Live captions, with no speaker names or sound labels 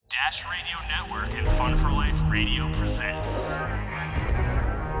Radio Network and Fun for Life Radio present.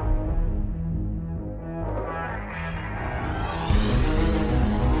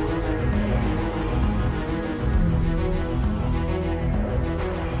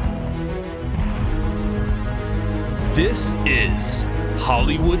 This is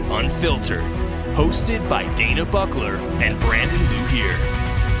Hollywood Unfiltered, hosted by Dana Buckler and Brandon Liu here.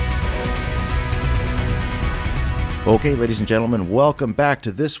 Okay, ladies and gentlemen, welcome back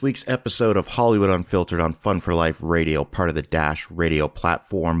to this week's episode of Hollywood Unfiltered on Fun for Life Radio, part of the Dash Radio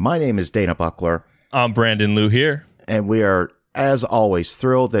platform. My name is Dana Buckler. I'm Brandon Liu here. And we are, as always,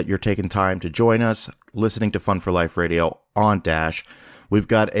 thrilled that you're taking time to join us, listening to Fun for Life Radio on Dash. We've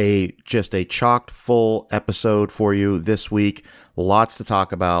got just a chocked full episode for you this week. Lots to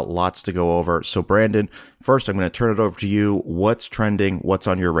talk about, lots to go over. So, Brandon, first I'm going to turn it over to you. What's trending? What's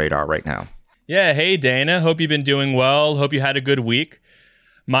on your radar right now? Yeah, hey Dana, hope you've been doing well. Hope you had a good week.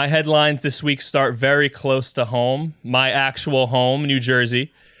 My headlines this week start very close to home, my actual home, New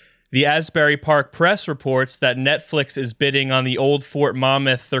Jersey. The Asbury Park Press reports that Netflix is bidding on the old Fort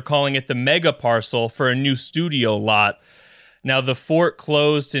Monmouth, they're calling it the mega parcel, for a new studio lot. Now, the fort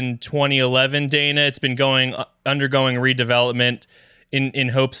closed in 2011, Dana. It's been undergoing redevelopment in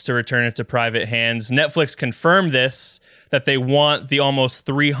hopes to return it to private hands. Netflix confirmed this, that they want the almost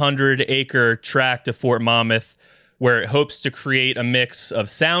 300-acre tract of Fort Monmouth, where it hopes to create a mix of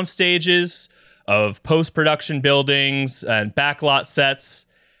sound stages, of post-production buildings, and backlot sets.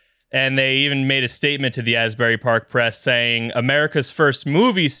 And they even made a statement to the Asbury Park Press saying America's first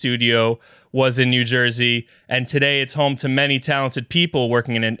movie studio was in New Jersey, and today it's home to many talented people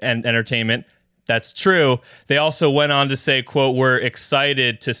working in entertainment. That's true. They also went on to say, quote, "We're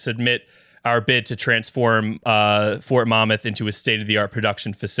excited to submit our bid to transform Fort Monmouth into a state-of-the-art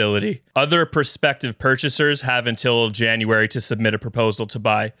production facility." Other prospective purchasers have until January to submit a proposal to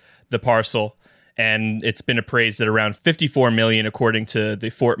buy the parcel, and it's been appraised at around $54 million, according to the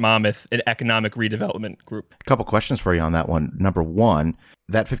Fort Monmouth Economic Redevelopment Group. A couple questions for you on that one. Number one,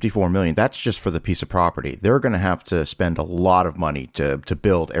 that $54 million, that's just for the piece of property. They're going to have to spend a lot of money to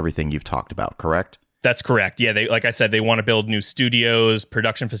build everything you've talked about, correct? That's correct. Yeah, like I said, they want to build new studios,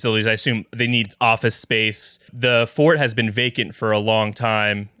 production facilities. I assume they need office space. The fort has been vacant for a long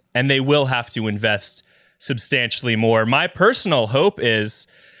time, and they will have to invest substantially more. My personal hope is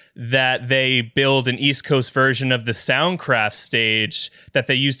that they build an East Coast version of the Soundcraft stage that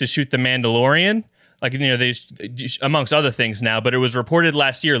they used to shoot The Mandalorian. Like, you know, they, amongst other things now, but it was reported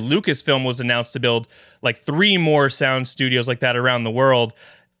last year, Lucasfilm was announced to build like 3 more sound studios like that around the world.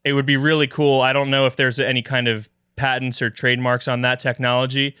 It would be really cool. I don't know if there's any kind of patents or trademarks on that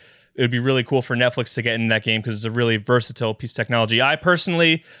technology. It would be really cool for Netflix to get in that game because it's a really versatile piece of technology. I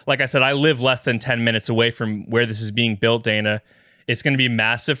personally, like I said, I live less than 10 minutes away from where this is being built, Dana. It's going to be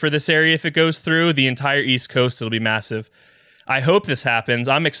massive for this area if it goes through. The entire East Coast, it'll be massive. I hope this happens.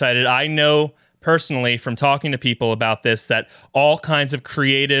 I'm excited. I know personally from talking to people about this that all kinds of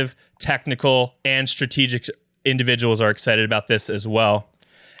creative, technical, and strategic individuals are excited about this as well.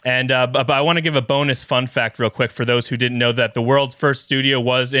 And but I want to give a bonus fun fact real quick for those who didn't know that the world's first studio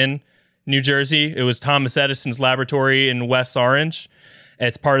was in New Jersey. It was Thomas Edison's laboratory in West Orange.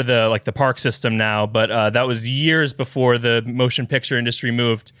 It's part of the park system now, but that was years before the motion picture industry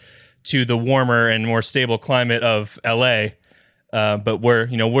moved to the warmer and more stable climate of LA. But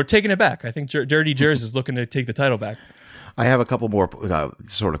we're taking it back. I think Dirty Jersey is looking to take the title back. I have a couple more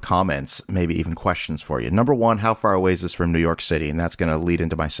sort of comments, maybe even questions for you. Number one, how far away is this from New York City? And that's going to lead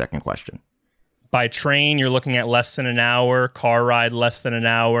into my second question. By train, you're looking at less than an hour. Car ride, less than an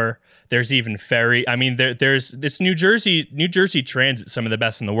hour. There's even ferry. I mean, it's New Jersey. New Jersey Transit, some of the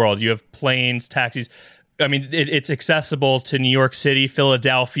best in the world. You have planes, taxis. I mean, it's accessible to New York City,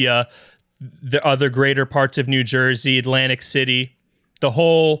 Philadelphia, the other greater parts of New Jersey, Atlantic City, the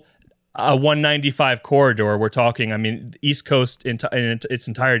whole 195 corridor. We're talking, I mean, the East Coast in its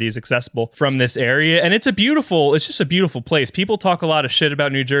entirety is accessible from this area. And it's just a beautiful place. People talk a lot of shit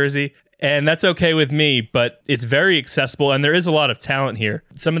about New Jersey, and that's okay with me, but it's very accessible, and there is a lot of talent here.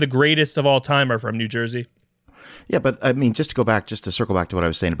 Some of the greatest of all time are from New Jersey. Yeah, but I mean, just to circle back to what I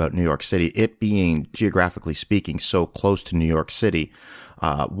was saying about New York City, it being, geographically speaking, so close to New York City,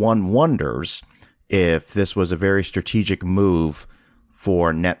 one wonders if this was a very strategic move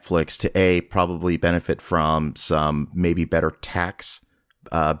for Netflix to probably benefit from some maybe better tax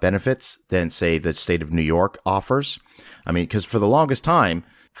benefits than, say, the state of New York offers. I mean, because for the longest time,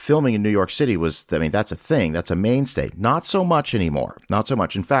 filming in New York City that's a thing. That's a mainstay. Not so much anymore. Not so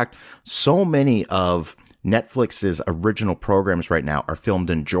much. In fact, so many of Netflix's original programs right now are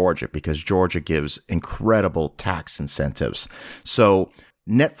filmed in Georgia because Georgia gives incredible tax incentives. So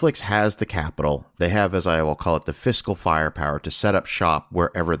Netflix has the capital. They have, as I will call it, the fiscal firepower to set up shop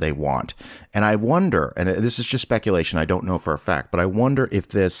wherever they want. And I wonder, and this is just speculation, I don't know for a fact, but I wonder if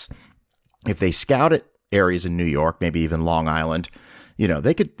they scout at areas in New York, maybe even Long Island,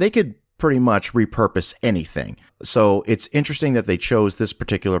 they could pretty much repurpose anything. So it's interesting that they chose this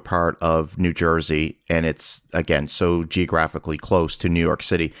particular part of New Jersey, and it's, again, so geographically close to New York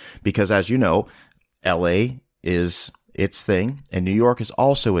City, because as you know, LA is its thing, and New York is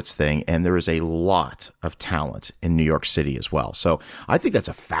also its thing, and there is a lot of talent in New York City as well. So I think that's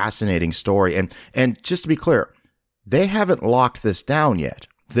a fascinating story. And just to be clear, they haven't locked this down yet.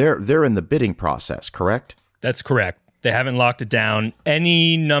 They're in the bidding process, correct? That's correct. They haven't locked it down.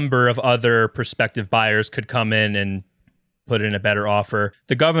 Any number of other prospective buyers could come in and put in a better offer.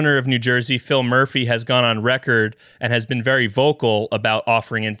 The governor of New Jersey, Phil Murphy, has gone on record and has been very vocal about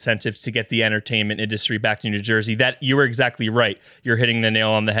offering incentives to get the entertainment industry back to New Jersey. That, you were exactly right. You're hitting the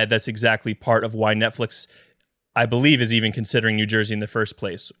nail on the head. That's exactly part of why Netflix, I believe, is even considering New Jersey in the first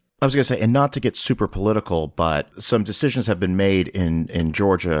place. I was going to say, and not to get super political, but some decisions have been made in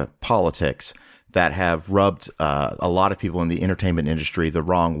Georgia politics that have rubbed a lot of people in the entertainment industry the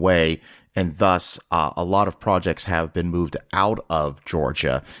wrong way. And thus, a lot of projects have been moved out of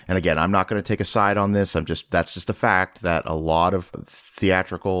Georgia. And again, I'm not going to take a side on this. That's just a fact that a lot of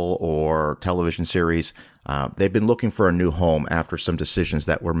theatrical or television series, they've been looking for a new home after some decisions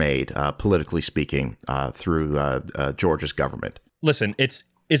that were made, politically speaking, through Georgia's government. Listen,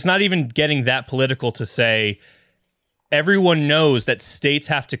 it's not even getting that political to say everyone knows that states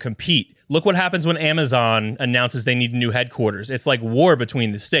have to compete. Look what happens when Amazon announces they need new headquarters. It's like war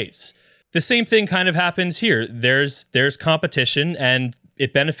between the states. The same thing kind of happens here. There's competition, and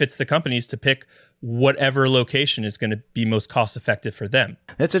it benefits the companies to pick whatever location is going to be most cost effective for them.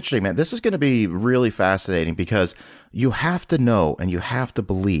 That's interesting, man. This is going to be really fascinating because you have to know and you have to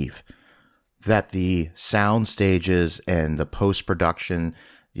believe that the sound stages and the post-production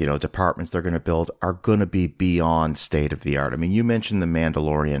departments they're going to build are going to be beyond state of the art. I mean, you mentioned The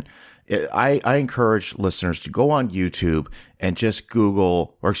Mandalorian. I encourage listeners to go on YouTube and just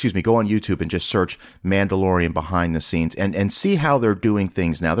go on YouTube and just search Mandalorian behind the scenes and see how they're doing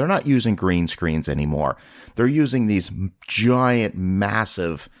things now. They're not using green screens anymore. They're using these giant,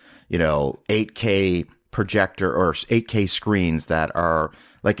 massive, 8K projector or 8K screens that are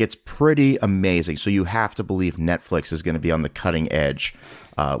like, it's pretty amazing. So you have to believe Netflix is going to be on the cutting edge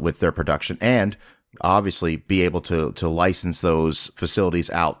with their production, and obviously be able to license those facilities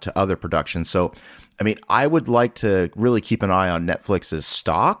out to other productions. So, I mean, I would like to really keep an eye on Netflix's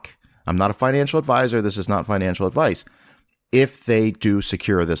stock. I'm not a financial advisor. This is not financial advice. If they do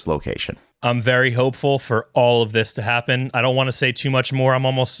secure this location. I'm very hopeful for all of this to happen. I don't want to say too much more. I'm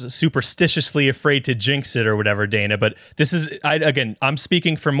almost superstitiously afraid to jinx it or whatever, Dana. But this is, I'm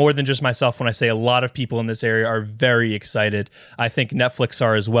speaking for more than just myself when I say a lot of people in this area are very excited. I think Netflix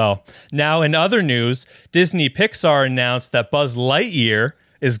are as well. Now, in other news, Disney Pixar announced that Buzz Lightyear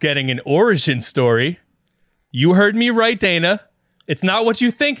is getting an origin story. You heard me right, Dana. It's not what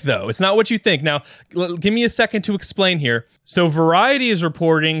you think, though. It's not what you think. Now, give me a second to explain here. So Variety is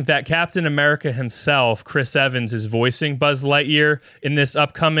reporting that Captain America himself, Chris Evans, is voicing Buzz Lightyear in this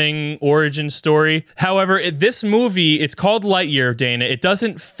upcoming origin story. However, this movie, it's called Lightyear, Dana. It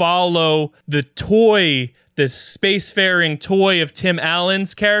doesn't follow the spacefaring toy of Tim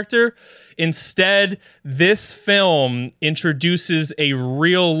Allen's character. Instead, this film introduces a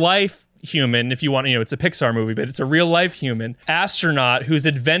real-life human, if you want, it's a Pixar movie, but it's a real life human astronaut whose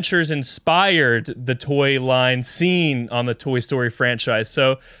adventures inspired the toy line seen on the Toy Story franchise.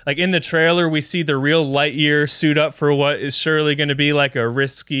 So like in the trailer, we see the real Lightyear suit up for what is surely going to be like a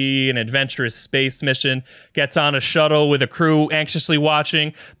risky and adventurous space mission, gets on a shuttle with a crew anxiously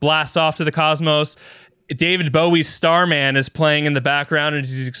watching, blasts off to the cosmos. David Bowie's Starman is playing in the background and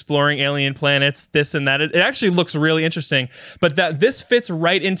he's exploring alien planets, this and that. It actually looks really interesting, but this fits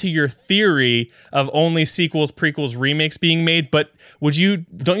right into your theory of only sequels, prequels, remakes being made. But don't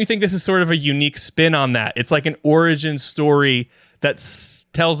you think this is sort of a unique spin on that? It's like an origin story that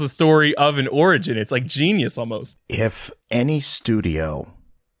tells the story of an origin. It's like genius almost. If any studio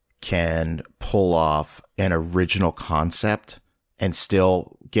can pull off an original concept and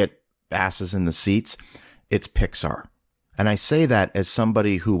still get asses in the seats, it's Pixar. And I say that as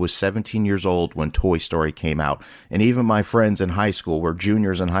somebody who was 17 years old when Toy Story came out. And even my friends in high school were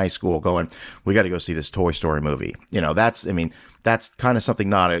juniors in high school going, we got to go see this Toy Story movie. That's kind of something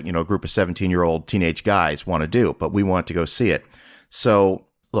not a group of 17-year-old teenage guys want to do, but we want to go see it. So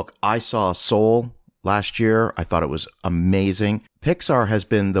look, I saw Soul last year. I thought it was amazing. Pixar has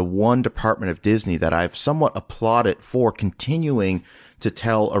been the one department of Disney that I've somewhat applauded for continuing to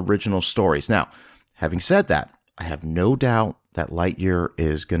tell original stories. Now, having said that, I have no doubt that Lightyear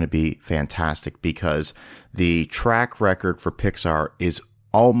is going to be fantastic because the track record for Pixar is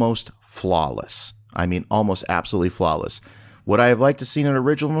almost flawless. I mean, almost absolutely flawless. Would I have liked to see an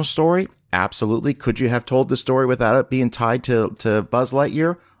original story? Absolutely. Could you have told the story without it being tied to Buzz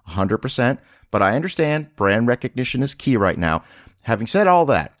Lightyear? 100%. But I understand brand recognition is key right now. Having said all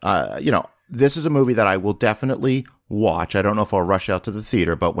that, this is a movie that I will definitely watch. I don't know if I'll rush out to the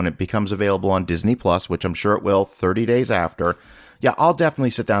theater, but when it becomes available on Disney Plus, which I'm sure it will 30 days after, yeah, I'll definitely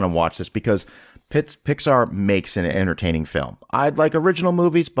sit down and watch this because Pixar makes an entertaining film. I'd like original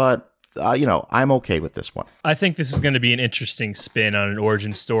movies, but I'm okay with this one. I think this is going to be an interesting spin on an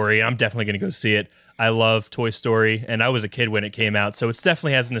origin story. I'm definitely going to go see it. I love Toy Story, and I was a kid when it came out, so it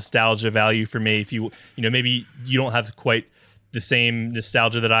definitely has nostalgia value for me. If maybe you don't have quite the same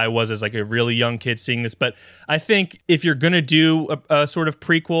nostalgia that I was as like a really young kid seeing this, but I think if you're gonna do a sort of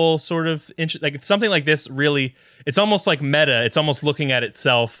prequel, like something like this, really, it's almost like meta. It's almost looking at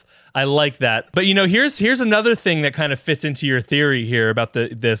itself. I like that. But here's another thing that kind of fits into your theory here about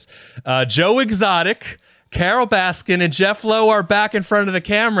this. Joe Exotic, Carol Baskin, and Jeff Lowe are back in front of the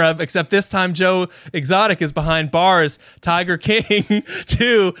camera, except this time Joe Exotic is behind bars. Tiger King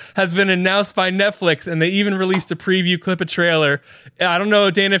 2 has been announced by Netflix, and they even released a preview clip, a trailer. I don't know,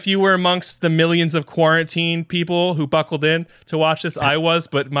 Dana, if you were amongst the millions of quarantine people who buckled in to watch this. I was,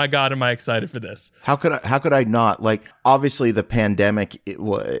 but my God, am I excited for this. How could I not? Like, obviously the pandemic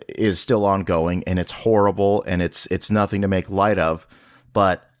is still ongoing, and it's horrible, and it's nothing to make light of,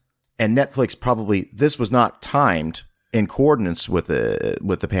 and Netflix probably, this was not timed in coordinates with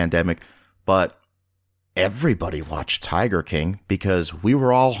the pandemic, but everybody watched Tiger King because we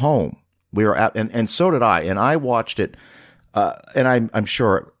were all home. We were and so did I, and I watched it. And I'm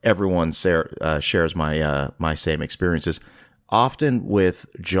sure everyone shares my same experiences. Often with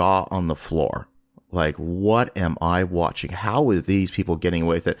jaw on the floor, like, what am I watching? How are these people getting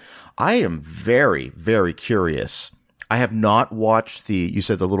away with it? I am very, very curious. I have not watched you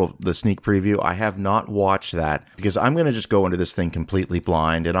said the sneak preview. I have not watched that because I'm going to just go into this thing completely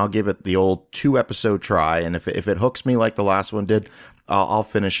blind, and I'll give it the old 2-episode try. And if it hooks me like the last one did, I'll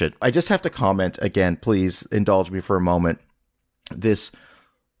finish it. I just have to comment again, please indulge me for a moment. This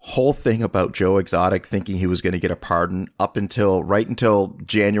whole thing about Joe Exotic thinking he was going to get a pardon right until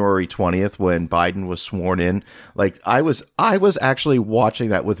January 20th when Biden was sworn in. Like, I was actually watching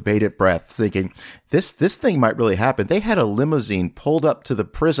that with bated breath thinking this thing might really happen. They had a limousine pulled up to the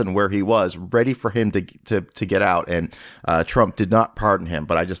prison where he was ready for him to get out, and Trump did not pardon him,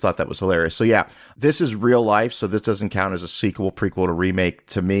 but I just thought that was hilarious. So yeah, this is real life, so this doesn't count as a sequel, prequel to remake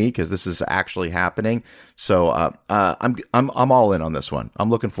to me because this is actually happening. So I'm all in on this one. I'm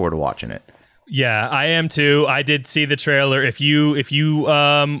looking forward to watching it. Yeah, I am too. I did see the trailer. If you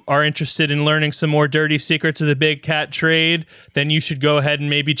are interested in learning some more dirty secrets of the big cat trade, then you should go ahead and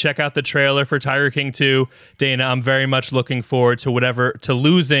maybe check out the trailer for Tiger King 2. Dana, I'm very much looking forward to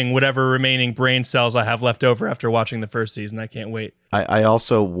losing whatever remaining brain cells I have left over after watching the first season. I can't wait. I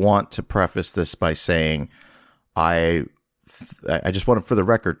also want to preface this by saying I just want it for the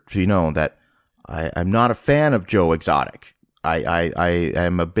record to know that I'm not a fan of Joe Exotic. I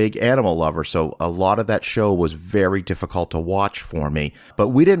am a big animal lover, so a lot of that show was very difficult to watch for me. But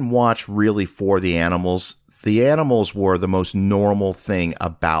we didn't watch really for the animals. The animals were the most normal thing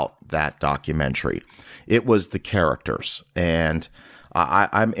about that documentary. It was the characters, and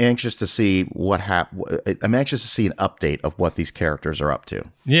I'm anxious to see what I'm anxious to see an update of what these characters are up to.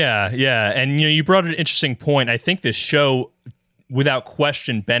 Yeah, and you brought an interesting point. I think this show, without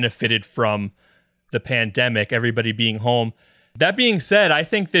question, benefited from the pandemic, everybody being home. That being said, I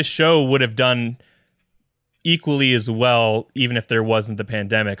think this show would have done equally as well, even if there wasn't the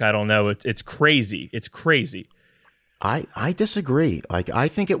pandemic. I don't know. It's crazy. It's crazy. I disagree. Like, I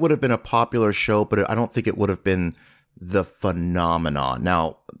think it would have been a popular show, but I don't think it would have been the phenomenon.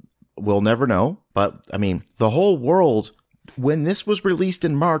 Now, we'll never know, but I mean, the whole world, when this was released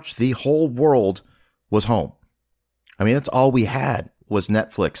in March, the whole world was home. I mean, that's all we had was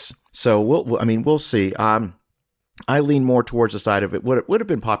Netflix. So we'll see. I lean more towards the side of it would have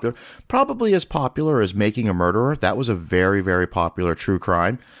been popular, probably as popular as Making a Murderer. That was a very, very popular true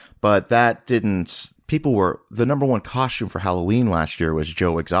crime, but that didn't. The number one costume for Halloween last year was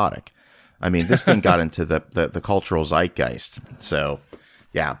Joe Exotic. I mean, this thing got into the cultural zeitgeist. So,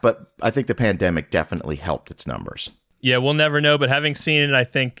 yeah, but I think the pandemic definitely helped its numbers. Yeah, we'll never know, but having seen it, I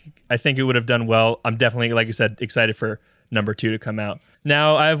think it would have done well. I'm definitely, like you said, excited for number 2 to come out.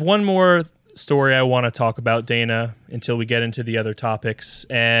 Now, I have one more story I want to talk about, Dana, until we get into the other topics,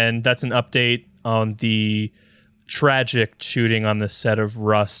 and that's an update on the tragic shooting on the set of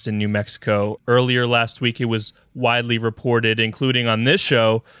Rust in New Mexico. Earlier last week, it was widely reported, including on this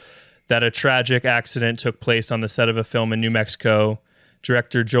show, that a tragic accident took place on the set of a film in New Mexico.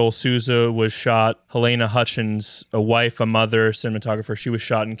 Director Joel Souza was shot. Helena Hutchins, a wife, a mother, cinematographer, she was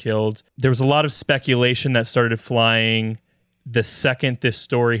shot and killed. There was a lot of speculation that started flying the second this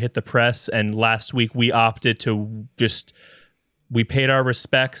story hit the press, and last week we opted to we paid our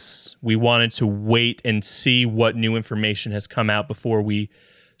respects. We wanted to wait and see what new information has come out before we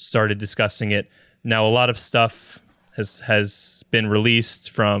started discussing it. Now, a lot of stuff has been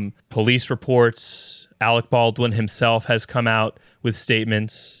released from police reports. Alec Baldwin himself has come out with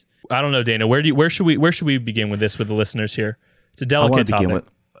statements. I don't know, Dana. Where should we begin with this with the listeners here? It's a delicate topic.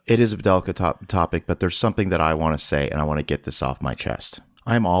 It is a delicate topic, but there's something that I want to say, and I want to get this off my chest.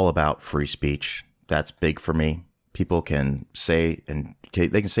 I'm all about free speech. That's big for me. People can say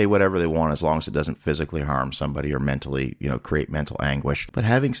they can say whatever they want as long as it doesn't physically harm somebody or mentally, create mental anguish. But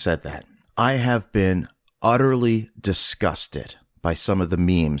having said that, I have been utterly disgusted by some of the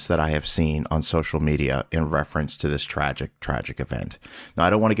memes that I have seen on social media in reference to this tragic event. Now, I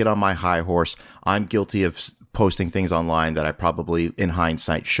don't want to get on my high horse. I'm guilty of posting things online that I probably, in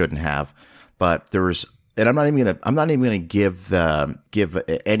hindsight, shouldn't have. But and I'm not even gonna give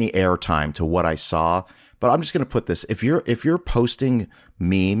any airtime to what I saw. But I'm just gonna put this: if you're posting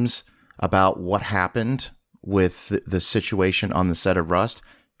memes about what happened with the situation on the set of Rust,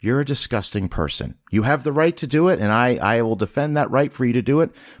 you're a disgusting person. You have the right to do it, and I will defend that right for you to do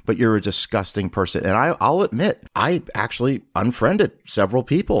it, but you're a disgusting person. And I'll admit, I actually unfriended several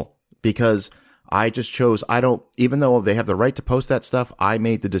people because I just chose, even though they have the right to post that stuff, I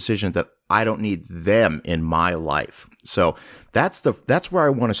made the decision that I don't need them in my life. So that's where I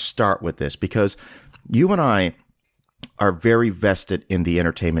want to start with this, because you and I are very vested in the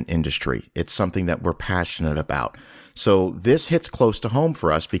entertainment industry. It's something that we're passionate about. So this hits close to home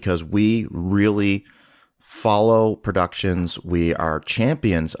for us because we really follow productions. We are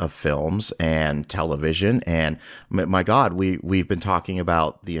champions of films and television. And my God, we've been talking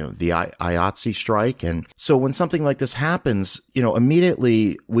about the IATSE strike. And so when something like this happens,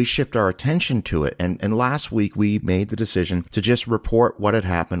 immediately we shift our attention to it. And last week we made the decision to just report what had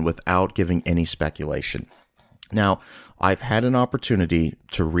happened without giving any speculation. Now, I've had an opportunity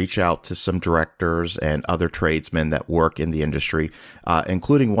to reach out to some directors and other tradesmen that work in the industry,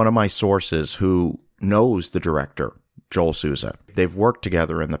 including one of my sources who knows the director, Joel Souza. They've worked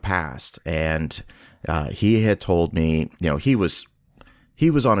together in the past, and he had told me, he was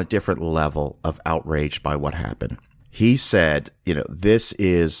on a different level of outrage by what happened. He said, this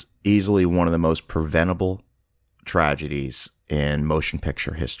is easily one of the most preventable tragedies in motion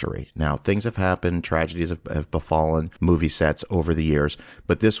picture history. Now, things have happened, tragedies have befallen movie sets over the years,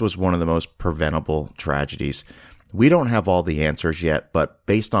 but this was one of the most preventable tragedies. We don't have all the answers yet, but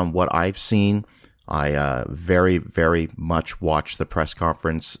based on what I've seen, I very, very much watched the press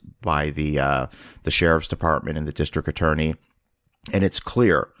conference by the sheriff's department and the district attorney, and it's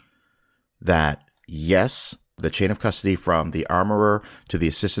clear that, yes, the chain of custody from the armorer to the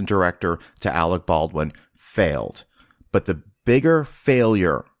assistant director to Alec Baldwin failed, but the bigger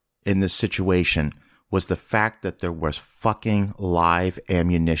failure in this situation was the fact that there was fucking live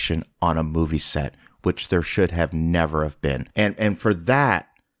ammunition on a movie set, which there should have never have been. And for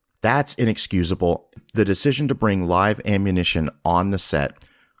that's inexcusable. The decision to bring live ammunition on the set,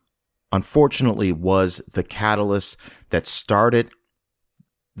 unfortunately, was the catalyst that started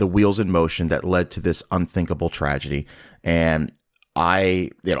the wheels in motion that led to this unthinkable tragedy. And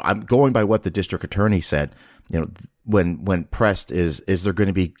I'm going by what the district attorney said. When pressed, is there going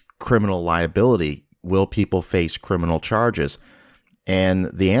to be criminal liability? Will people face criminal charges? And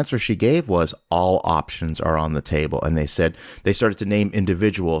the answer she gave was all options are on the table. And they started to name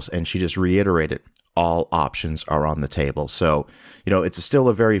individuals, and she just reiterated all options are on the table. So, it's still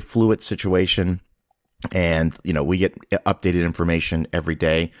a very fluid situation, and, we get updated information every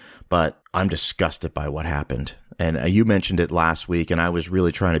day, but I'm disgusted by what happened. And you mentioned it last week, and I was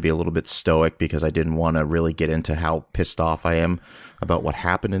really trying to be a little bit stoic because I didn't want to really get into how pissed off I am about what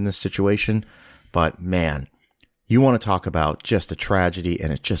happened in this situation. But man, you want to talk about just a tragedy,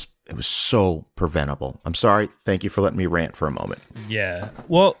 and it was so preventable. I'm sorry. Thank you for letting me rant for a moment. Yeah.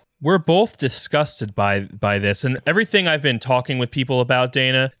 Well, we're both disgusted by this, and everything I've been talking with people about,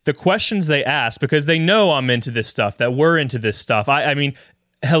 Dana, the questions they ask, because they know I'm into this stuff, that we're into this stuff. I mean,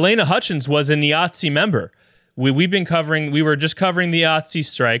 Helena Hutchins was an IATSE member. We were just covering the IATSE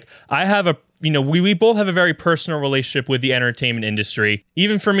strike. I have we both have a very personal relationship with the entertainment industry.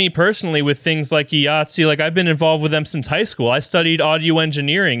 Even for me personally, with things like Yahtzee, like I've been involved with them since high school. I studied audio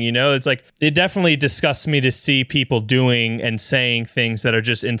engineering, it's like, it definitely disgusts me to see people doing and saying things that are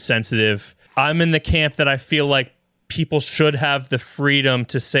just insensitive. I'm in the camp that I feel like people should have the freedom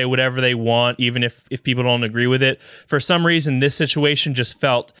to say whatever they want, even if people don't agree with it. For some reason, this situation just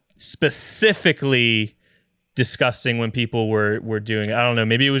felt specifically disgusting when people were doing it. I don't know.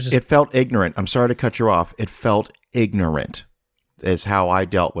 Maybe it was just... It felt ignorant. I'm sorry to cut you off. It felt ignorant is how I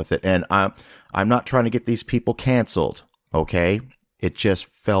dealt with it. And I'm not trying to get these people canceled, okay? It just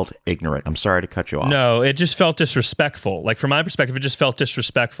felt ignorant. I'm sorry to cut you off. No, it just felt disrespectful. Like, from my perspective, it just felt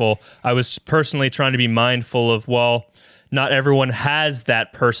disrespectful. I was personally trying to be mindful of, not everyone has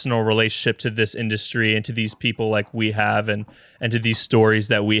that personal relationship to this industry and to these people like we have, and to these stories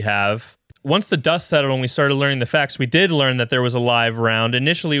that we have. Once the dust settled and we started learning the facts, we did learn that there was a live round.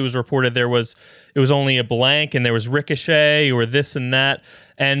 Initially, it was reported it was only a blank and there was ricochet or this and that.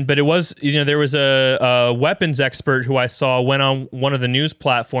 But it was, there was a weapons expert who I saw went on one of the news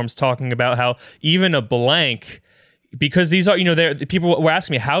platforms talking about how even a blank, because these are, people were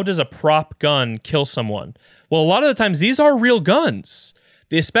asking me, how does a prop gun kill someone? Well, a lot of the times these are real guns,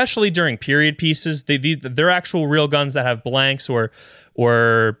 especially during period pieces. They're actual real guns that have blanks or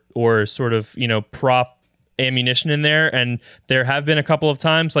sort of, prop ammunition in there. And there have been a couple of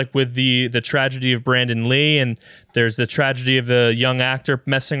times, like with the tragedy of Brandon Lee, and there's the tragedy of the young actor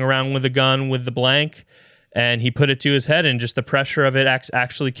messing around with a gun with the blank, and he put it to his head, and just the pressure of it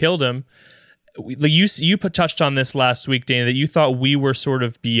actually killed him. You touched on this last week, Dana, that you thought we were sort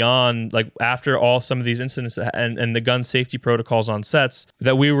of beyond, like, after all some of these incidents and the gun safety protocols on sets,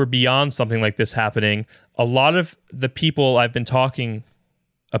 that we were beyond something like this happening. A lot of the people I've been talking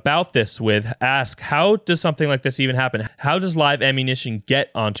about this with ask, how does something like this even happen? How does live ammunition get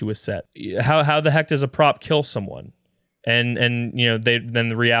onto a set? How the heck does a prop kill someone? And then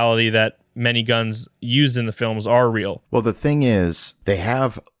the reality that many guns used in the films are real. Well, the thing is, they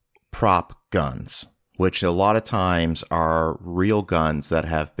have prop guns, which a lot of times are real guns that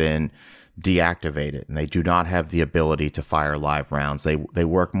have been deactivated, and they do not have the ability to fire live rounds. They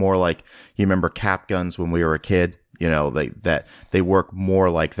work more like, you remember cap guns when we were a kid? They work more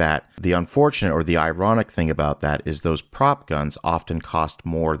like that. The unfortunate or the ironic thing about that is those prop guns often cost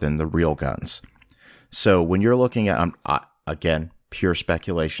more than the real guns. So when you're looking at, again, pure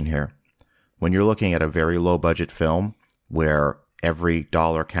speculation here, when you're looking at a very low budget film where every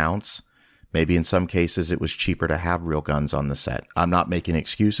dollar counts, maybe in some cases it was cheaper to have real guns on the set. I'm not making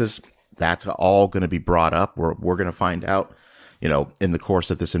excuses. That's all going to be brought up. We're going to find out, in the course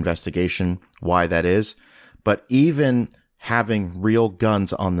of this investigation, why that is. But even having real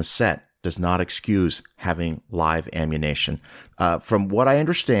guns on the set does not excuse having live ammunition. From what I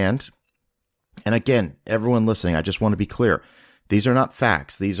understand, and again, everyone listening, I just want to be clear. These are not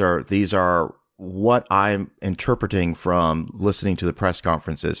facts. These are what I'm interpreting from listening to the press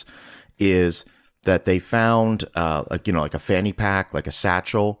conferences, is that they found, like a fanny pack, like a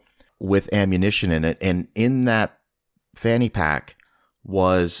satchel with ammunition in it. And in that fanny pack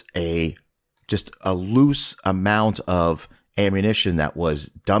was just a loose amount of ammunition that was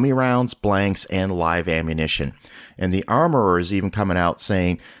dummy rounds, blanks, and live ammunition. And the armorer is even coming out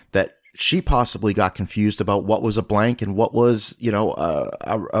saying that she possibly got confused about what was a blank and what was,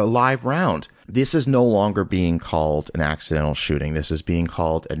 a live round. This is no longer being called an accidental shooting. This is being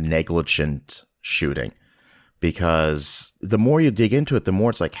called a negligent shooting, because the more you dig into it, the more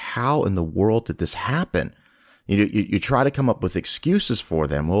it's like, how in the world did this happen? You try to come up with excuses for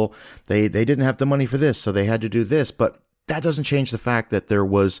them. Well, they didn't have the money for this, so they had to do this. But that doesn't change the fact that there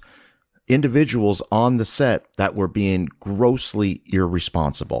was individuals on the set that were being grossly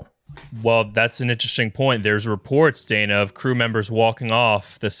irresponsible. Well, that's an interesting point. There's reports, Dana, of crew members walking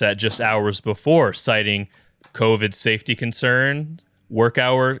off the set just hours before, citing COVID safety concerns, work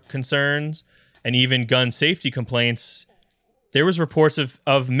hour concerns, and even gun safety complaints. There was reports of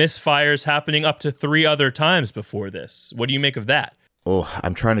misfires happening up to 3 other times before this. What do you make of that? Oh,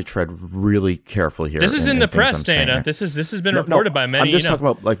 I'm trying to tread really carefully here. This is in the press, Dana. This has been reported by many. I'm just talking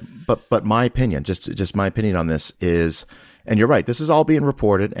about but my opinion, just my opinion on this is, and you're right, this is all being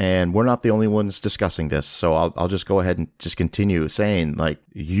reported, and we're not the only ones discussing this. So I'll just go ahead and just continue saying, like,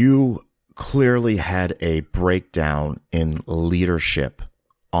 you clearly had a breakdown in leadership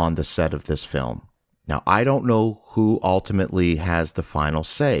on the set of this film. Now, I don't know who ultimately has the final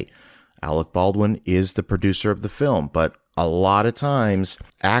say. Alec Baldwin is the producer of the film, but a lot of times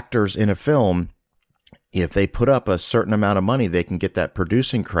actors in a film, if they put up a certain amount of money, they can get that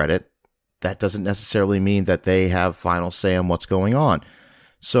producing credit. That doesn't necessarily mean that they have final say on what's going on.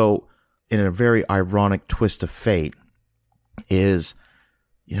 So in a very ironic twist of fate is,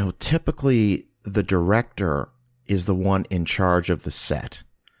 typically the director is the one in charge of the set.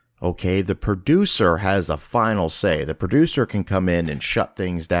 Okay, the producer has a final say. The producer can come in and shut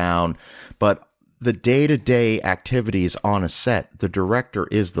things down, but the day-to-day activities on a set, the director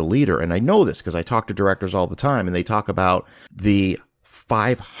is the leader. And I know this because I talk to directors all the time, and they talk about the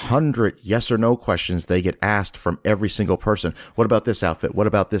 500 yes or no questions they get asked from every single person. What about this outfit? What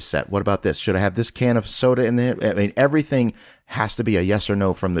about this set? What about this? Should I have this can of soda in there? I mean, everything has to be a yes or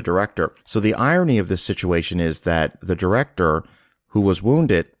no from the director. So the irony of this situation is that the director who was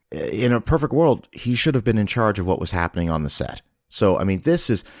wounded, in a perfect world, he should have been in charge of what was happening on the set. So, I mean,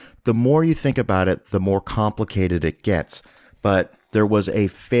 the more you think about it, the more complicated it gets. But there was a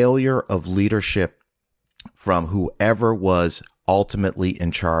failure of leadership from whoever was ultimately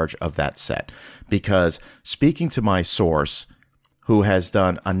in charge of that set. Because speaking to my source, who has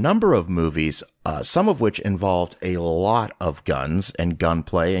done a number of movies, some of which involved a lot of guns and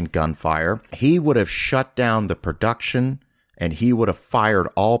gunplay and gunfire, he would have shut down the production and he would have fired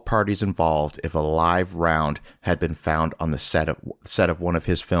all parties involved if a live round had been found on the set of one of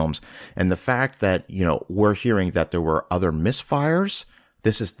his films. And the fact that, we're hearing that there were other misfires,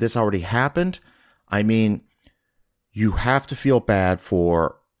 this already happened. I mean, you have to feel bad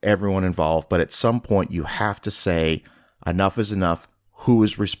for everyone involved, but at some point you have to say enough is enough. Who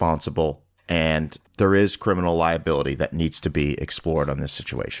is responsible? And there is criminal liability that needs to be explored on this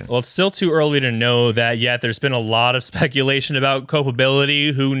situation. Well, it's still too early to know that yet. There's been a lot of speculation about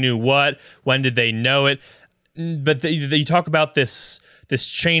culpability, who knew what, when did they know it. But you talk about this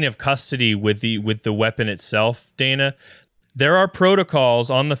chain of custody with the weapon itself, Dana. There are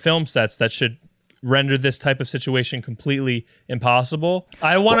protocols on the film sets that should render this type of situation completely impossible.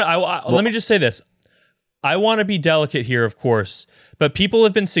 Let me just say this. I want to be delicate here, of course, but people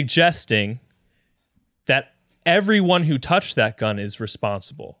have been suggesting that everyone who touched that gun is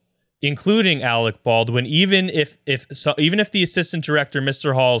responsible, including Alec Baldwin. Even if the assistant director,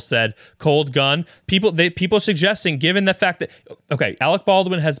 Mr. Hall, said cold gun, people suggesting, given the fact that Alec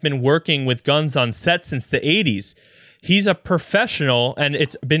Baldwin has been working with guns on set since the 80s. He's a professional, and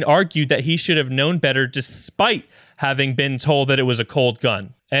it's been argued that he should have known better despite having been told that it was a cold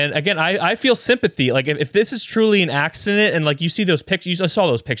gun. And again, I feel sympathy. Like, if this is truly an accident, and like you see those pictures, I saw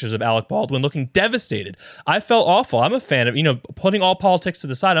those pictures of Alec Baldwin looking devastated. I felt awful. I'm a fan of, putting all politics to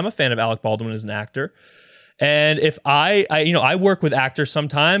the side, I'm a fan of Alec Baldwin as an actor. And if I work with actors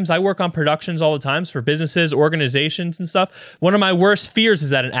sometimes, I work on productions all the time for businesses, organizations and stuff. One of my worst fears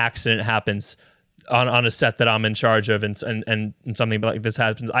is that an accident happens on a set that I'm in charge of and something like this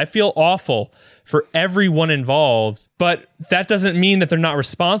happens. I feel awful for everyone involved, but that doesn't mean that they're not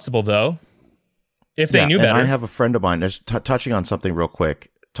responsible, though, if they knew better. I have a friend of mine, just touching on something real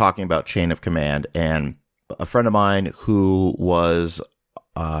quick, talking about chain of command, and a friend of mine who was,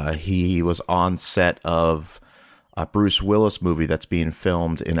 he was on set of a Bruce Willis movie that's being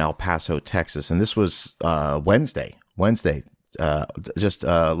filmed in El Paso, Texas. And this was Wednesday.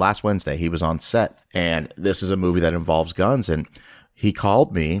 Last Wednesday, he was on set, and this is a movie that involves guns. And he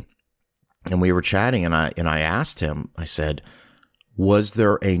called me, and we were chatting, and I asked him, I said, was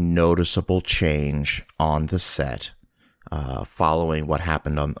there a noticeable change on the set following what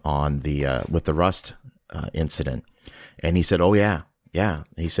happened on the with the Rust incident? And he said, oh yeah.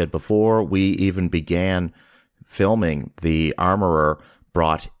 He said, before we even began filming, the armorer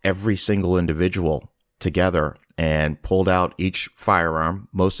brought every single individual together and pulled out each firearm.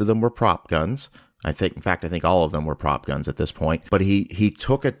 Most of them were prop guns. I think all of them were prop guns at this point. But he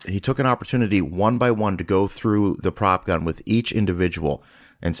took an opportunity one by one to go through the prop gun with each individual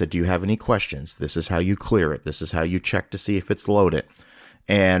and said, do you have any questions? This is how you clear it. This is how you check to see if it's loaded.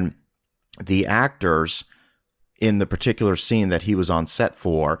 And the actors in the particular scene that he was on set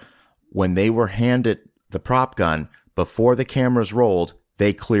for, when they were handed the prop gun, before the cameras rolled,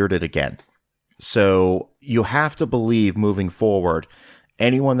 they cleared it again. So you have to believe moving forward,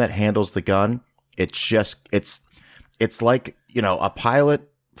 anyone that handles the gun, it's like, a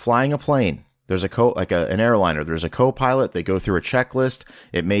pilot flying a plane. There's an airliner. There's a co-pilot. They go through a checklist.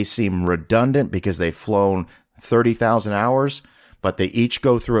 It may seem redundant because they've flown 30,000 hours, but they each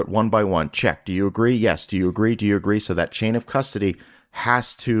go through it one by one. Check. Do you agree? Yes. Do you agree? Do you agree? So that chain of custody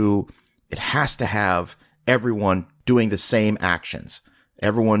has to have everyone doing the same actions.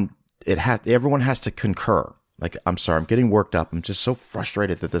 Everyone has to concur. Like, I'm sorry, I'm getting worked up. I'm just so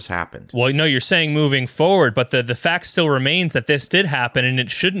frustrated that this happened. Well, no, you're saying moving forward, but the fact still remains that this did happen and it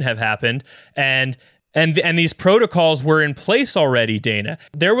shouldn't have happened. And these protocols were in place already, Dana.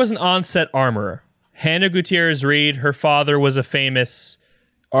 There was an on-set armorer, Hannah Gutierrez-Reed. Her father was a famous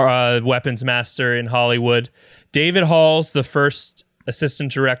weapons master in Hollywood. David Hall's the first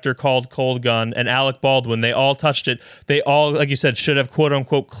assistant director called Cold Gun, and Alec Baldwin, they all touched it. They all, like you said, should have quote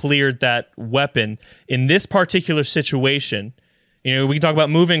unquote cleared that weapon. In this particular situation, we can talk about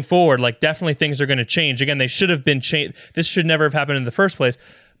moving forward, like definitely things are going to change. Again, they should have been changed. This should never have happened in the first place.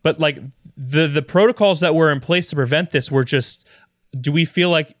 But like the protocols that were in place to prevent this were just, do we feel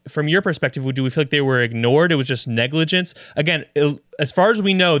like, from your perspective, do we feel like they were ignored? It was just negligence? Again, as far as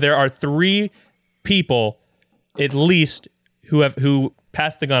we know, there are 3 people at least who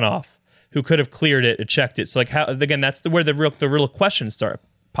passed the gun off, who could have cleared it and checked it. So like how, again, that's where the real questions start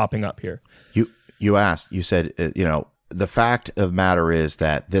popping up here. You said, the fact of the matter is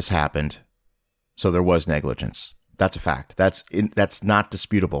that this happened, so there was negligence. That's a fact. That's not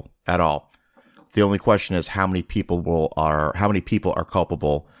disputable at all. The only question is how many people are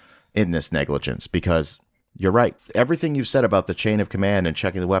culpable in this negligence, because you're right. Everything you've said about the chain of command and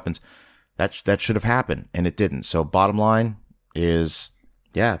checking the weapons, that should have happened, and it didn't. So bottom line is,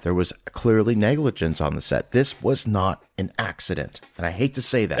 yeah, there was clearly negligence on the set. This was not an accident, and I hate to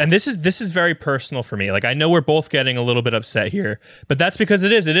say that. And this is very personal for me. Like, I know we're both getting a little bit upset here, but that's because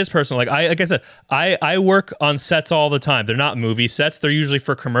it is personal. Like I said, I work on sets all the time. They're not movie sets. They're usually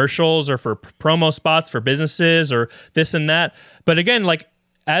for commercials or for promo spots for businesses or this and that. But again, like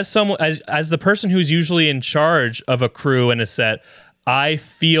as someone, as the person who's usually in charge of a crew and a set, I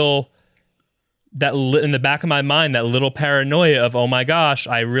feel that in the back of my mind, that little paranoia of, oh my gosh,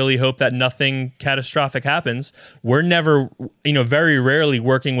 I really hope that nothing catastrophic happens. We're never, very rarely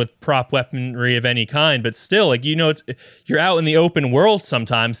working with prop weaponry of any kind, but still, like, you're out in the open world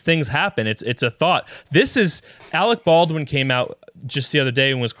sometimes, things happen. It's a thought. This is, Alec Baldwin came out just the other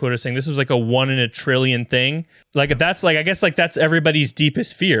day and was quoted saying this was like a 1 in a trillion thing. Like, that's like, I guess like that's everybody's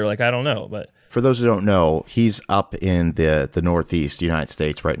deepest fear. Like, I don't know, but. For those who don't know, he's up in the Northeast United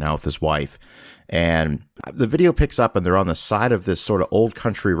States right now with his wife. And the video picks up and they're on the side of this sort of old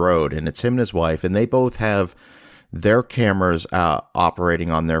country road, and it's him and his wife, and they both have their cameras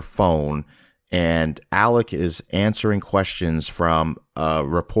operating on their phone. And Alec is answering questions from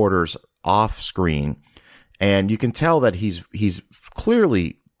reporters off screen. And you can tell that he's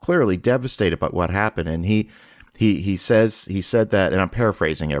clearly devastated by what happened. And he said that, and I'm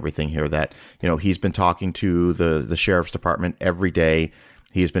paraphrasing everything here, that, he's been talking to the sheriff's department every day.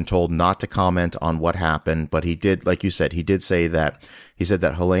 He has been told not to comment on what happened, but he did, like you said, he said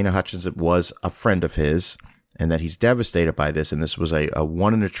that Helena Hutchinson was a friend of his, and that he's devastated by this. And this was a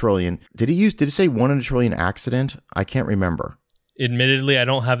 1 in a trillion. Did he say 1 in a trillion accident? I can't remember. Admittedly, I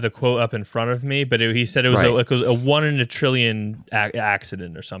don't have the quote up in front of me, but he said it was a 1 in a trillion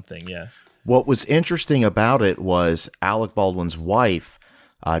accident or something. Yeah. What was interesting about it was Alec Baldwin's wife,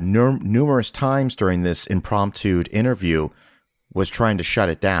 numerous times during this impromptu interview, was trying to shut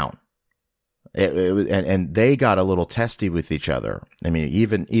it down. And they got a little testy with each other. I mean,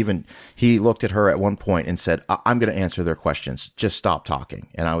 even he looked at her at one point and said, I'm going to answer their questions. Just stop talking.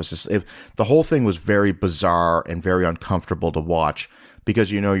 And I was the whole thing was very bizarre and very uncomfortable to watch,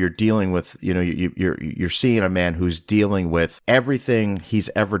 because, you're dealing with, you're seeing a man who's dealing with everything he's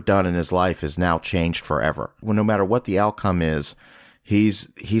ever done in his life is now changed forever. Well, no matter what the outcome is, he's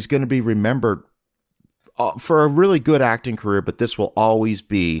going to be remembered for a really good acting career, but this will always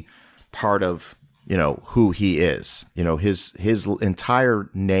be part of, who he is. His entire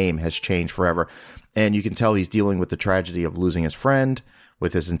name has changed forever. And you can tell he's dealing with the tragedy of losing his friend,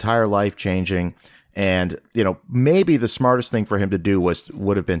 with his entire life changing. And, maybe the smartest thing for him to do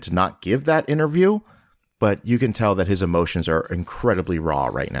would have been to not give that interview, but you can tell that his emotions are incredibly raw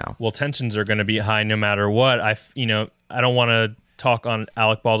right now. Well, tensions are going to be high no matter what. I don't want to talk on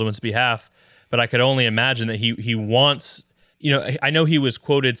Alec Baldwin's behalf, but I could only imagine that he wants, I know he was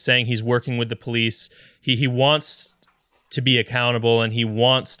quoted saying he's working with the police. He wants to be accountable, and he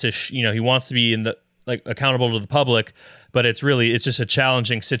wants to, he wants to be accountable to the public, but it's just a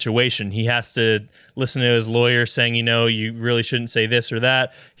challenging situation. He has to listen to his lawyer saying, you really shouldn't say this or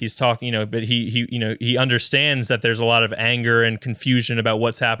that. He's talking, but he understands that there's a lot of anger and confusion about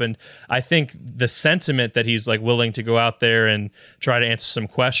what's happened. I think the sentiment that he's willing to go out there and try to answer some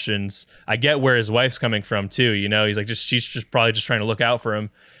questions, I get where his wife's coming from too. He's she's just probably just trying to look out for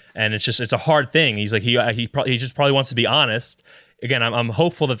him. And it's a hard thing. He's he just probably wants to be honest. Again, I'm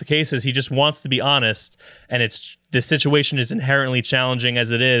hopeful that the case is he just wants to be honest, and the situation is inherently challenging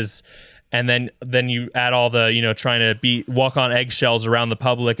as it is. and then you add all the, trying to walk on eggshells around the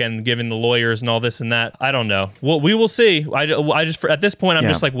public and giving the lawyers and all this and that. I don't know. Well, we will see. I just at this point I'm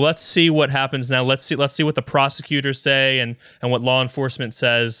just like, well, let's see what happens now. Let's see what the prosecutors say and what law enforcement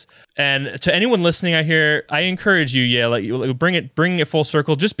says. And to anyone listening, I encourage you, bring it full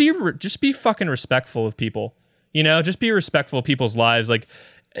circle. Just be fucking respectful of people. Just be respectful of people's lives. Like,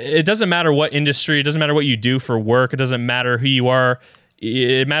 it doesn't matter what industry, it doesn't matter what you do for work, it doesn't matter who you are.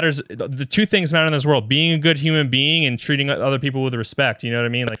 It matters. The two things matter in this world: being a good human being and treating other people with respect. You know what I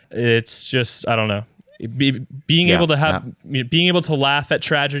mean? Like, it's just, I don't know. Being able to laugh at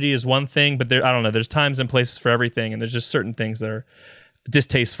tragedy is one thing, but I don't know. There's times and places for everything, and there's just certain things that are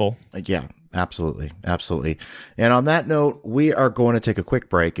distasteful. Yeah, absolutely. Absolutely. And on that note, we are going to take a quick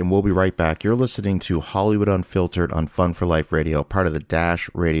break and we'll be right back. You're listening to Hollywood Unfiltered on Fun for Life Radio, part of the Dash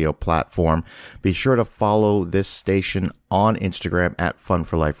Radio platform. Be sure to follow this station on Instagram at Fun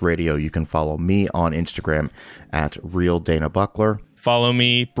for Life Radio. You can follow me on Instagram at Real Dana Buckler. Follow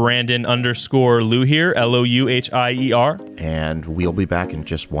me, Brandon_Lou here, Louhier. And we'll be back in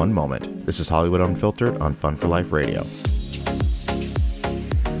just one moment. This is Hollywood Unfiltered on Fun for Life Radio.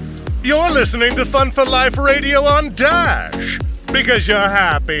 You're listening to Fun for Life Radio on Dash, because you're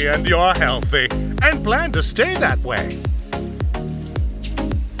happy and you're healthy and plan to stay that way.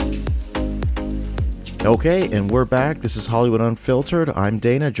 Okay, and we're back. This is Hollywood Unfiltered. I'm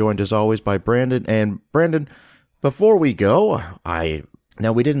Dana, joined as always by Brandon. And Brandon, before we go,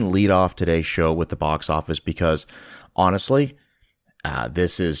 now we didn't lead off today's show with the box office because honestly,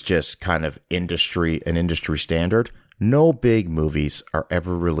 this is just kind of an industry standard. No big movies are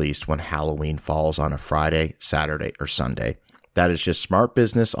ever released when Halloween falls on a Friday, Saturday, or Sunday. That is just smart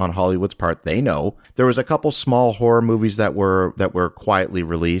business on Hollywood's part. They know. There was a couple small horror movies that were quietly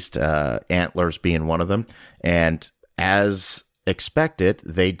released, Antlers being one of them. And as expected,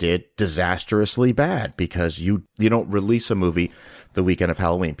 they did disastrously bad because you don't release a movie the weekend of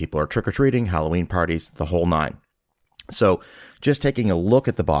Halloween. People are trick-or-treating, Halloween parties, the whole nine. So just taking a look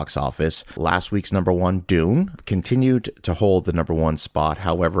at the box office, last week's number one, Dune, continued to hold the number one spot.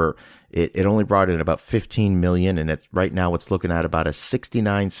 However, it only brought in about $15 million, and right now it's looking at about a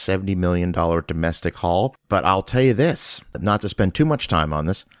 $69-70 million domestic haul. But I'll tell you this, not to spend too much time on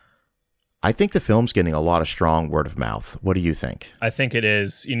this, I think the film's getting a lot of strong word of mouth. What do you think? I think it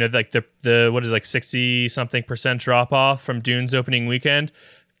is. Like the what is 60-something% drop off from Dune's opening weekend.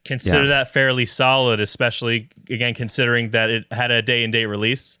 Consider that fairly solid, especially, again, considering that it had a day-and-date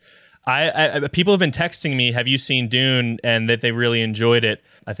release. People have been texting me, have you seen Dune, and that they really enjoyed it.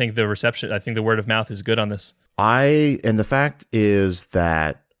 I think the word of mouth is good on this. And the fact is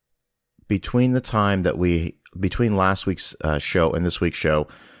that between last week's show and this week's show,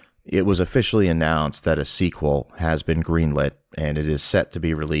 it was officially announced that a sequel has been greenlit and it is set to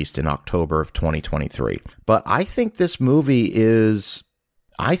be released in October of 2023. But I think this movie is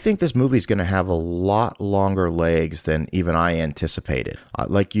going to have a lot longer legs than even I anticipated.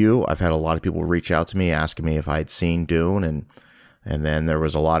 Like you, I've had a lot of people reach out to me asking me if I had seen Dune, and then there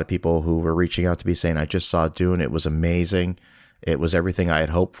was a lot of people who were reaching out to me saying, I just saw Dune. It was amazing. It was everything I had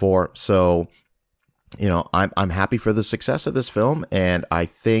hoped for. So, I'm happy for the success of this film, and I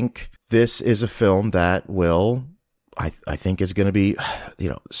think this is a film that I think is going to be,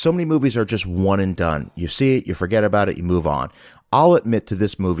 so many movies are just one and done. You see it, you forget about it, you move on. I'll admit to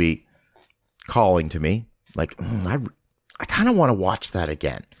this movie calling to me, like, I kind of want to watch that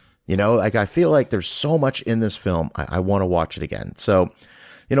again. I feel like there's so much in this film. I want to watch it again. So,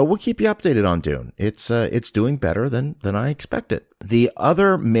 we'll keep you updated on Dune. It's doing better than I expected. The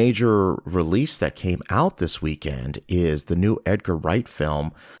other major release that came out this weekend is the new Edgar Wright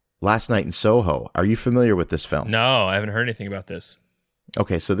film, Last Night in Soho. Are you familiar with this film? No, I haven't heard anything about this.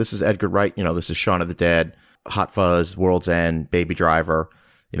 Okay, so this is Edgar Wright. This is Shaun of the Dead, Hot Fuzz, World's End, Baby Driver.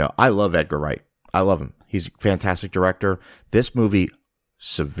 I love Edgar Wright. I love him. He's a fantastic director. This movie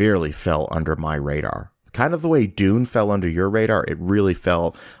severely fell under my radar. Kind of the way Dune fell under your radar, it really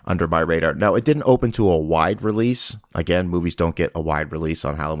fell under my radar. Now, it didn't open to a wide release. Again, movies don't get a wide release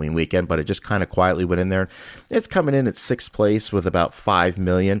on Halloween weekend, but it just kind of quietly went in there. It's coming in at 6th place with about 5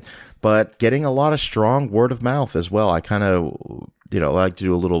 million, but getting a lot of strong word of mouth as well. I kind of, I like to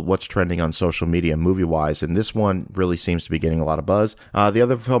do a little what's trending on social media movie-wise, and this one really seems to be getting a lot of buzz. The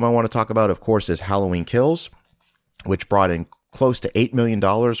other film I want to talk about, of course, is Halloween Kills, which brought in close to $8 million,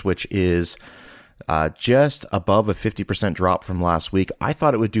 which is just above a 50% drop from last week. I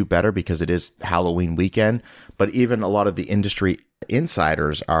thought it would do better because it is Halloween weekend, but even a lot of the industry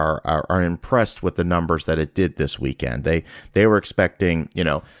insiders are impressed with the numbers that it did this weekend. They were expecting,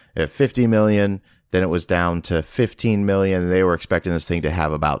 at 50 million Then it was down to 15 million. They were expecting this thing to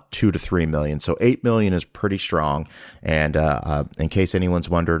have about 2 to 3 million. So 8 million is pretty strong. And in case anyone's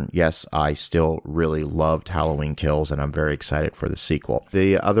wondering, yes, I still really loved Halloween Kills, and I'm very excited for the sequel.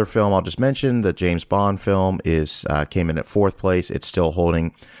 The other film I'll just mention, the James Bond film, came in at 4th place. It's still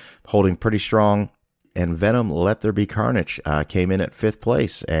holding pretty strong. And Venom: Let There Be Carnage came in at 5th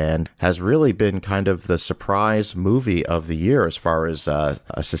place and has really been kind of the surprise movie of the year as far as a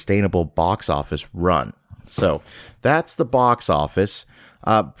sustainable box office run. So that's the box office.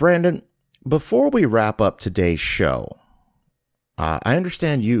 Brandon, before we wrap up today's show, I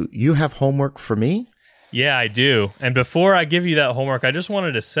understand you have homework for me? Yeah, I do. And before I give you that homework, I just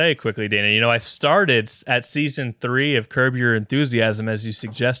wanted to say quickly, Dana, I started at season 3 of Curb Your Enthusiasm, as you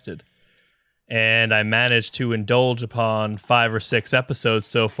suggested. And I managed to indulge upon 5 or 6 episodes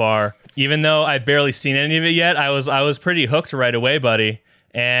so far. Even though I've barely seen any of it yet, I was pretty hooked right away, buddy.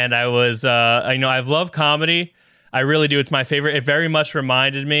 And I was, I've loved comedy. I really do. It's my favorite. It very much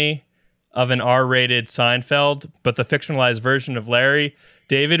reminded me of an R-rated Seinfeld, but the fictionalized version of Larry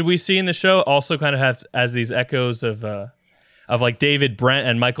David we see in the show also kind of has these echoes of like David Brent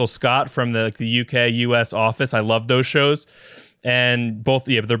and Michael Scott from the UK US Office. I love those shows. And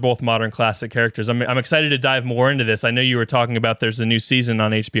they're both modern classic characters. I'm excited to dive more into this. I know you were talking about there's a new season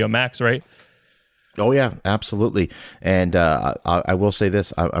on HBO Max, right? Oh, yeah, absolutely. And I will say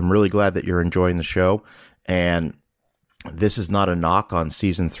this. I'm really glad that you're enjoying the show. And this is not a knock on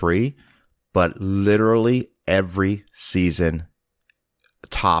season 3, but literally every season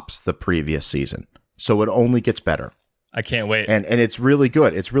tops the previous season. So it only gets better. I can't wait. And it's really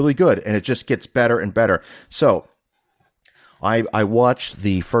good. It's really good. And it just gets better and better. So I watched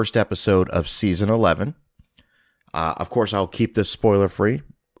the first episode of season 11. Of course, I'll keep this spoiler free,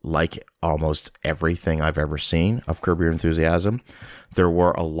 like almost everything I've ever seen of Curb Your Enthusiasm. There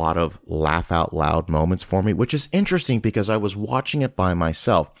were a lot of laugh out loud moments for me, which is interesting because I was watching it by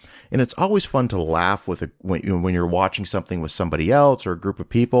myself. And it's always fun to laugh when you're watching something with somebody else or a group of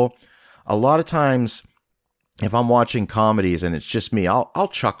people. A lot of times, if I'm watching comedies and it's just me, I'll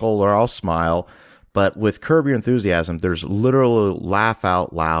chuckle or I'll smile. But with Curb Your Enthusiasm, there's literal laugh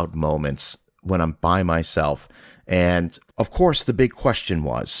out loud moments when I'm by myself. And of course, the big question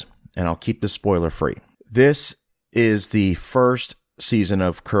was, and I'll keep this spoiler free, this is the first season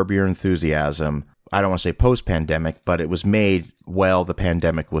of Curb Your Enthusiasm. I don't want to say post-pandemic, but it was made while the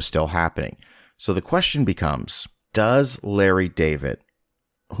pandemic was still happening. So the question becomes, does Larry David,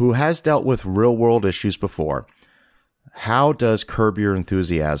 who has dealt with real world issues before, how does Curb Your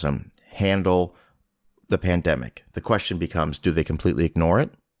Enthusiasm handle the pandemic? The question becomes, do they completely ignore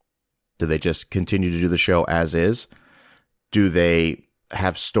it? Do they just continue to do the show as is? Do they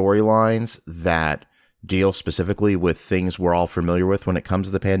have storylines that deal specifically with things we're all familiar with when it comes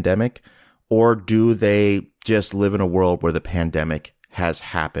to the pandemic? Or do they just live in a world where the pandemic has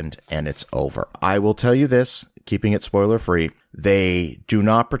happened and it's over? I will tell you this, keeping it spoiler free, they do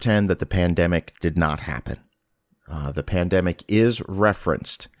not pretend that the pandemic did not happen. The pandemic is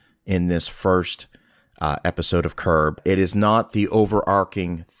referenced in this first episode of Curb. It is not the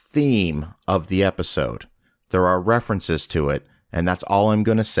overarching theme of the episode. There are references to it, and that's all I'm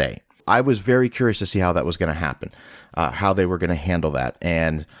going to say. I was very curious to see how that was going to happen, how they were going to handle that.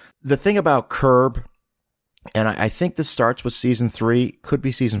 And the thing about Curb, and I think this starts with season 3, could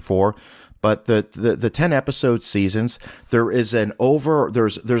be season 4, but the 10 episode seasons, there's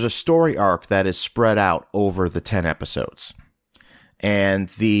a story arc that is spread out over the 10 episodes. And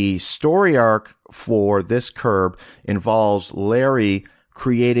the story arc for this Curb involves Larry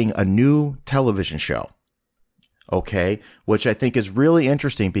creating a new television show. Okay, which I think is really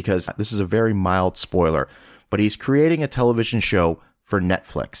interesting because this is a very mild spoiler, but he's creating a television show for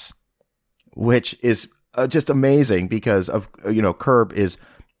Netflix, which is just amazing because of, Curb is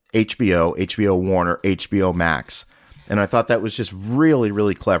HBO Warner, HBO Max. And I thought that was just really,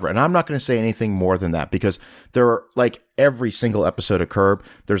 really clever. And I'm not going to say anything more than that because there are, like every single episode of Curb,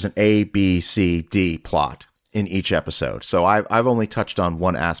 there's an A, B, C, D plot in each episode. So I've only touched on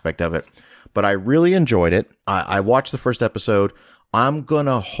one aspect of it, but I really enjoyed it. I watched the first episode. I'm going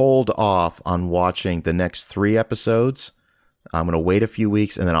to hold off on watching the next 3 episodes. I'm going to wait a few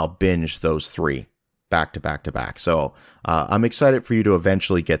weeks and then I'll binge those 3 back to back to back. So I'm excited for you to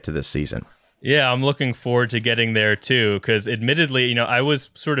eventually get to this season. Yeah, I'm looking forward to getting there too, because admittedly, I was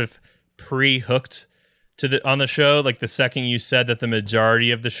sort of pre-hooked on the show. Like the second you said that the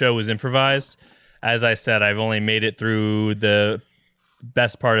majority of the show was improvised, as I said, I've only made it through the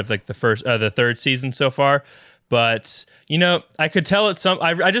best part of like the 3rd season so far. But I could tell at some,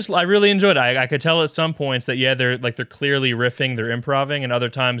 I really enjoyed it. I could tell at some points that they're clearly riffing, they're improving, and other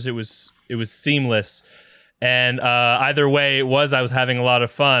times it was seamless. And either way I was having a lot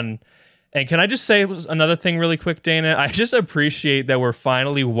of fun. And can I just say another thing really quick, Dana? I just appreciate that we're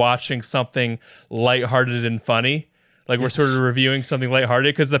finally watching something lighthearted and funny. Like we're sort of reviewing something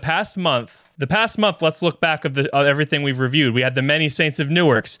lighthearted, because the past month, let's look back of everything we've reviewed. We had The Many Saints of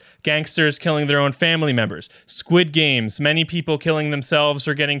Newark's, gangsters killing their own family members, Squid Games, many people killing themselves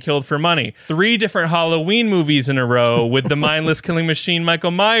or getting killed for money, 3 different Halloween movies in a row with the mindless killing machine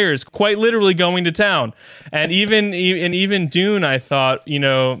Michael Myers quite literally going to town. And even Dune, I thought,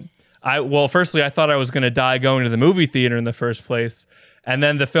 firstly, I thought I was going to die going to the movie theater in the first place. And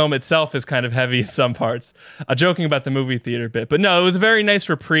then the film itself is kind of heavy in some parts. Joking about the movie theater bit. But no, it was a very nice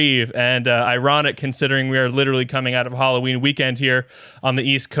reprieve, and ironic considering we are literally coming out of Halloween weekend here on the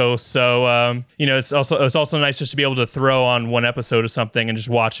East Coast. So, it's also nice just to be able to throw on one episode of something and just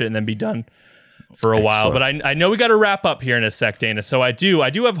watch it and then be done for a while. But I know we got to wrap up here in a sec, Dana. So I do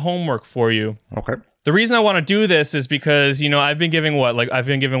have homework for you. Okay. The reason I want to do this is because, I've been given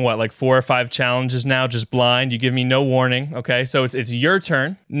 4 or 5 challenges now, just blind. You give me no warning. Okay. So it's your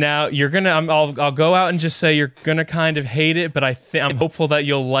turn. Now I'll go out and just say you're going to kind of hate it, but I'm hopeful that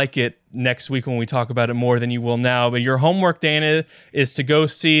you'll like it next week when we talk about it more than you will now. But your homework, Dana, is to go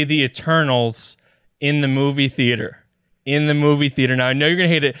see the Eternals in the movie theater. Now I know you're going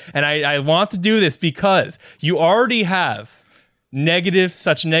to hate it. And I want to do this because you already have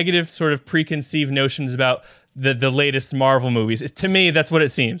such negative sort of preconceived notions about the latest Marvel movies. To me, that's what it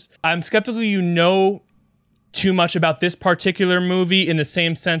seems. I'm skeptical too much about this particular movie in the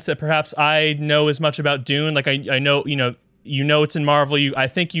same sense that perhaps I know as much about Dune. Like I know, it's in Marvel. I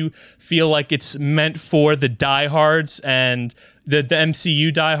think you feel like it's meant for the diehards and the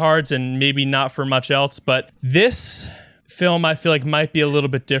MCU diehards and maybe not for much else. But this film I feel like might be a little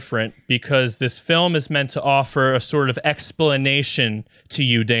bit different, because this film is meant to offer a sort of explanation to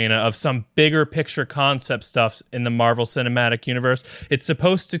you, Dana, of some bigger picture concept stuff in the Marvel Cinematic Universe. It's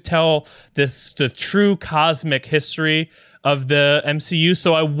supposed to tell the true cosmic history of the MCU.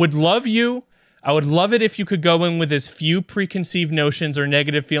 So I would love it if you could go in with as few preconceived notions or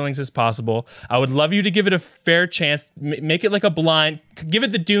negative feelings as possible. I would love you to give it a fair chance, make it like a blind, give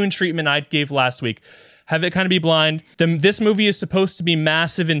it the Dune treatment I gave last week. Have it kind of be blind. This movie is supposed to be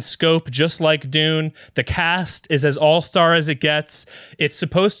massive in scope, just like Dune. The cast is as all-star as it gets. It's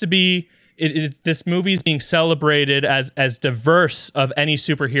supposed to be... this movie is being celebrated as diverse of any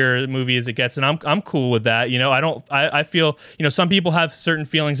superhero movie as it gets, and I'm cool with that. I feel, some people have certain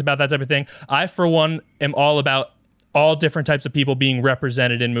feelings about that type of thing. I, for one, am all about all different types of people being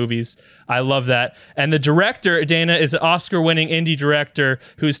represented in movies. I love that. And the director, Dana, is an Oscar-winning indie director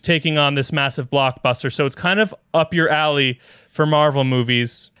who's taking on this massive blockbuster. So it's kind of up your alley for Marvel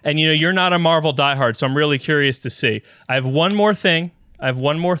movies. And, you're not a Marvel diehard, so I'm really curious to see. I have one more thing.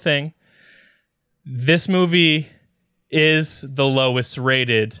 This movie is the lowest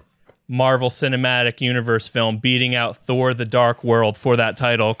rated Marvel Cinematic Universe film, beating out Thor: The Dark World for that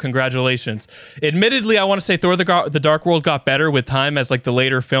title. Congratulations. Admittedly, I want to say Thor: The Dark World got better with time as the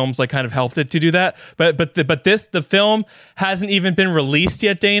later films kind of helped it to do that. But the film hasn't even been released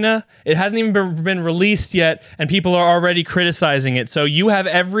yet, Dana. It hasn't even been released yet, and people are already criticizing it. So you have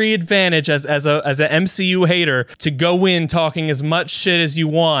every advantage as an MCU hater to go in talking as much shit as you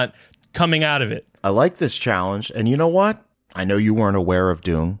want coming out of it. I like this challenge, and you know what? I know you weren't aware of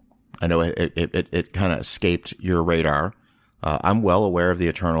Dune. I know it kind of escaped your radar. I'm well aware of the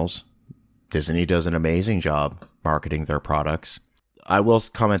Eternals. Disney does an amazing job marketing their products. I will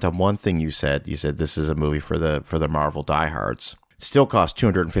comment on one thing you said. You said this is a movie for the Marvel diehards. It still cost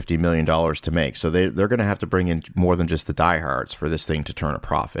 $250 million to make, so they're going to have to bring in more than just the diehards for this thing to turn a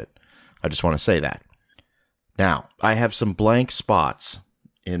profit. I just want to say that. Now, I have some blank spots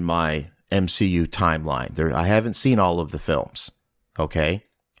in my MCU timeline. I haven't seen all of the films, okay?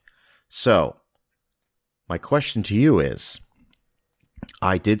 So, my question to you is,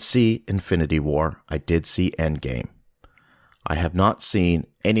 I did see Infinity War. I did see Endgame. I have not seen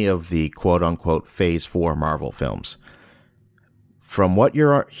any of the quote-unquote Phase 4 Marvel films. From what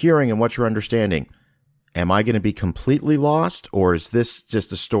you're hearing and what you're understanding, am I going to be completely lost, or is this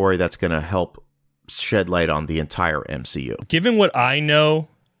just a story that's going to help shed light on the entire MCU? Given what I know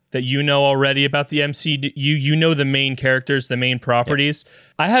that you know already about the MCU, you know the main characters, the main properties.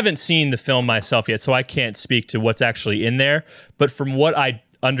 Yeah. I haven't seen the film myself yet, so I can't speak to what's actually in there. But from what I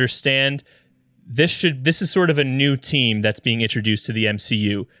understand, this is sort of a new team that's being introduced to the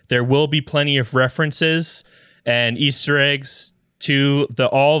MCU. There will be plenty of references and Easter eggs to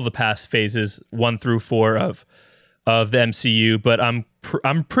all the past phases 1 through 4 of the MCU, but I'm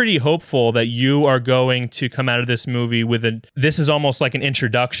pretty hopeful that you are going to come out of this movie with this is almost like an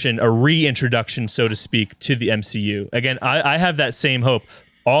introduction, a reintroduction, so to speak, to the MCU. Again, I have that same hope.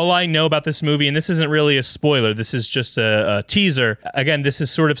 All I know about this movie, and this isn't really a spoiler, this is just a teaser. Again, this is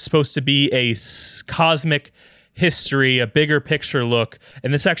sort of supposed to be a cosmic history, a bigger picture look,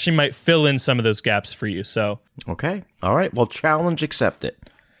 and this actually might fill in some of those gaps for you. So, okay, all right. Well, challenge accepted.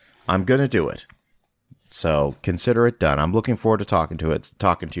 I'm gonna do it. So consider it done. I'm looking forward to talking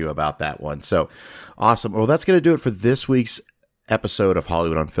to you about that one. So awesome. Well, that's gonna do it for this week's episode of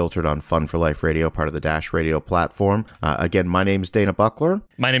Hollywood Unfiltered on Fun for Life Radio, part of the Dash Radio platform. Again, my name is Dana Buckler.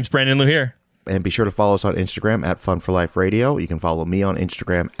 My name's Brandon Lou here. And be sure to follow us on Instagram at Fun for Life Radio. You can follow me on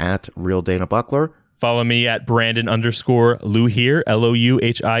Instagram at Real Dana Buckler. Follow me at Brandon_Lou here,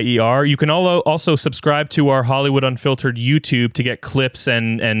 Louhier. You can also subscribe to our Hollywood Unfiltered YouTube to get clips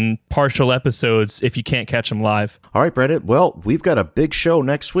and partial episodes if you can't catch them live. All right, Brandon. Well, we've got a big show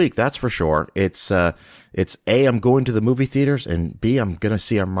next week, that's for sure. It's A, I'm going to the movie theaters, and B, I'm going to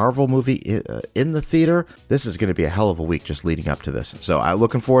see a Marvel movie in the theater. This is going to be a hell of a week just leading up to this. So I'm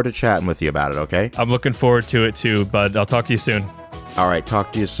looking forward to chatting with you about it, okay? I'm looking forward to it too, bud. I'll talk to you soon. All right,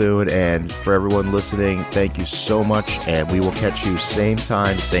 talk to you soon. And for everyone listening, thank you so much. And we will catch you same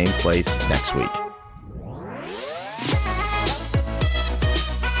time, same place next week.